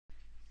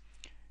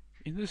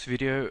In this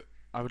video,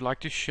 I would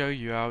like to show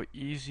you how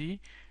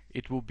easy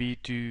it will be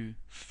to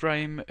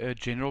frame a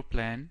general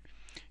plan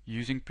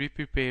using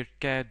pre-prepared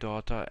CAD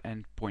data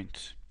and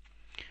points.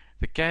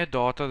 The CAD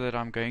data that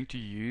I'm going to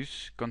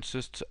use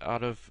consists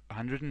out of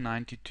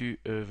 192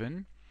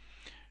 erven,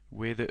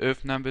 where the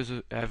earth numbers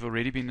have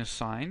already been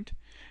assigned,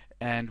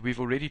 and we've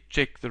already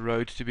checked the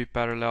roads to be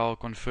parallel,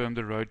 confirmed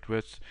the road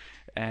width,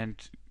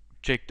 and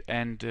checked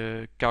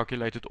and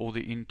calculated all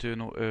the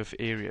internal earth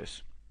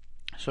areas.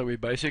 So we're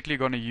basically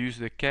going to use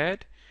the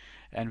CAD,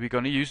 and we're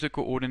going to use the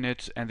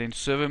coordinates, and then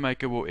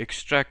SurveyMaker will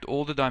extract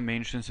all the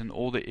dimensions and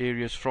all the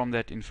areas from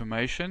that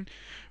information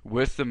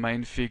with the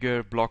main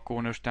figure, block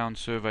corners, town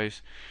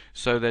surveys,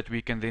 so that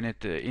we can then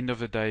at the end of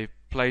the day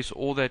place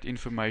all that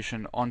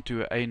information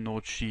onto a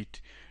A0 sheet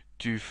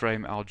to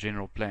frame our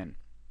general plan.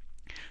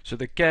 So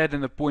the CAD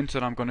and the points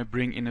that I'm going to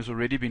bring in has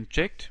already been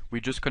checked. We're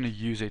just going to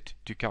use it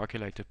to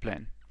calculate the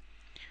plan.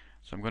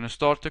 So I'm going to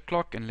start the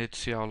clock, and let's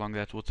see how long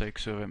that will take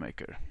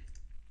SurveyMaker.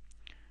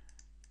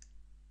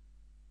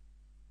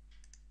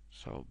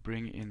 So I'll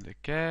bring in the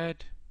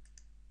CAD,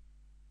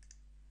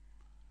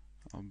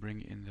 I'll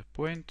bring in the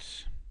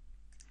points,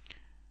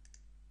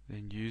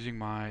 then using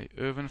my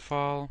erven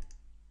file,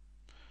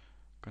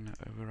 I'm going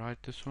to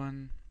overwrite this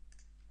one,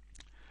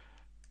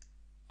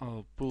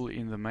 I'll pull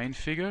in the main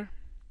figure,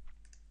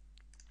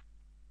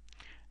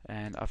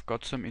 and I've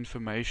got some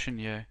information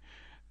here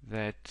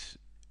that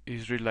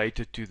is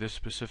related to this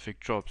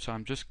specific job, so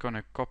I'm just going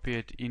to copy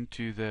it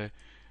into the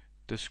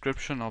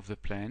description of the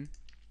plan,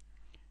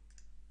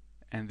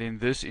 and then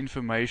this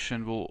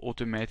information will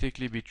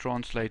automatically be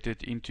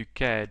translated into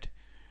CAD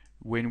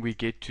when we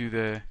get to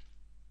the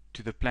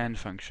plan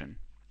function,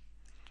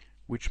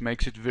 which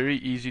makes it very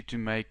easy to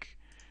make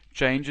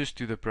changes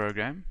to the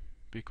program,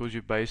 because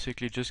you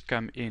basically just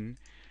come in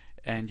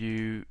and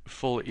you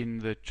fill in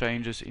the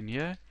changes in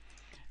here,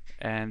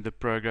 and the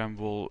program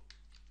will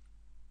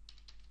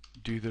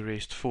do the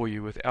rest for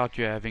you without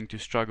you having to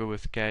struggle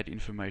with CAD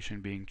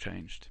information being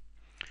changed.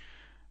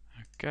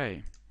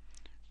 Okay,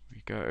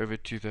 we go over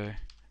to the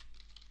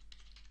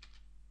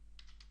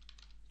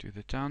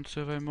town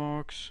survey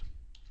marks.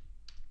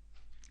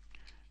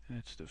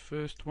 That's the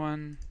first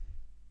one.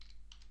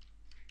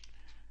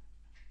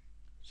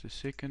 It's the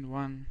second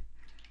one.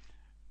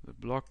 The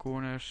block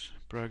corners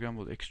program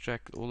will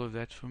extract all of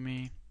that for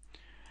me,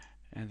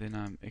 and then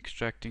I'm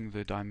extracting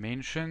the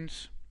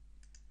dimensions,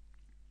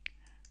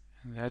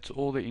 and that's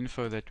all the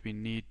info that we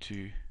need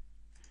to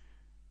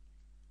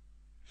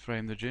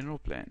frame the general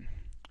plan.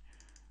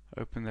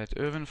 Open that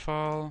erven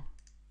file,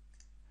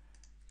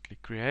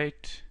 click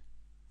create,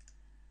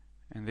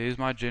 and there's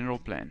my general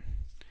plan.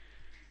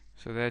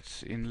 So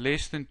that's in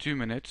less than 2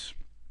 minutes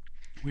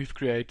we've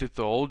created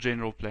the whole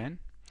general plan.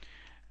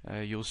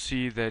 You'll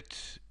see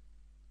that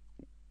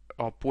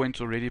our points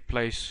already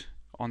placed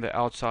on the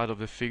outside of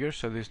the figure,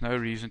 so there's no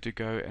reason to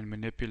go and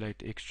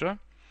manipulate extra.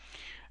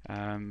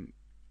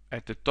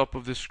 At the top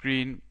of the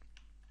screen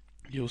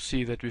you'll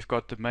see that we've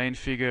got the main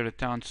figure, the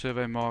town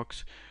survey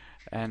marks,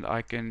 and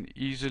I can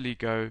easily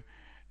go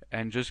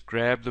and just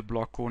grab the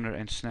block corner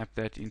and snap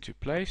that into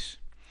place.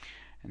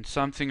 And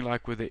something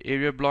like with the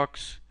area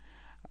blocks,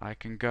 I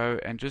can go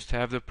and just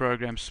have the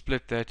program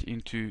split that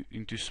into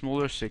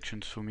smaller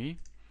sections for me,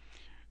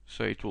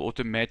 so it will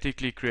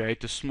automatically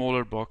create a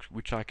smaller box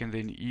which I can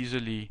then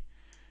easily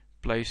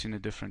place in a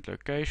different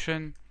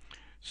location,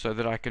 so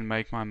that I can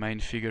make my main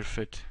figure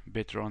fit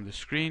better on the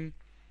screen.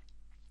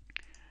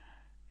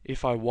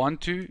 If I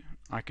want to,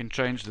 I can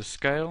change the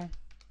scale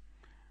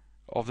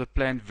of the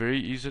plan very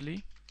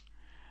easily.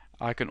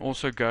 I can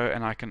also go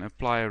and I can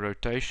apply a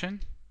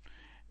rotation,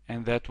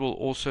 and that will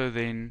also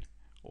then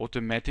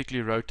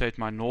automatically rotate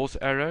my north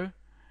arrow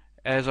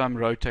as I'm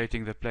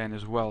rotating the plan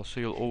as well, so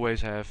you'll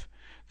always have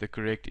the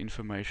correct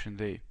information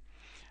there.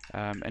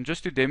 And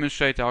just to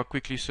demonstrate how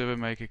quickly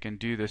SurveyMaker can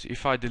do this,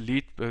 if I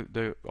delete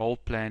the whole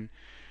plan,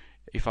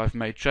 if I've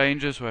made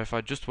changes, or if I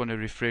just want to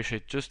refresh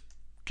it, just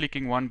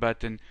clicking one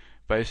button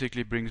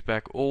basically brings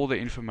back all the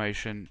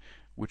information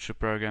which the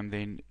program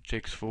then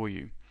checks for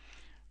you.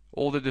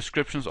 All the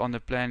descriptions on the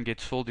plan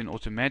gets filled in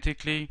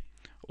automatically.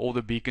 All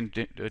the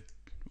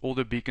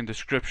beacon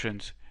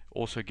descriptions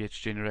also gets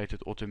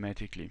generated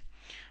automatically.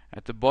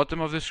 At the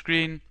bottom of the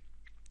screen,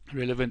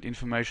 relevant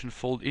information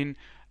filled in,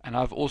 and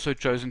I've also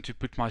chosen to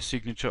put my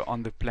signature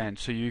on the plan,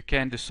 so you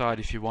can decide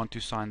if you want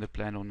to sign the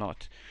plan or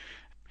not.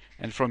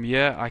 And from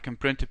here I can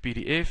print a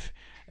PDF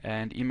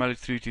and email it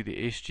through to the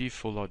SG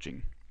for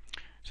lodging.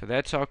 So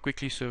that's how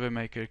quickly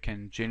SurveyMaker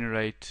can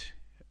generate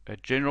a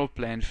general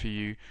plan for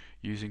you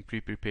using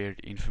pre-prepared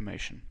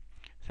information.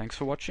 Thanks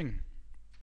for watching.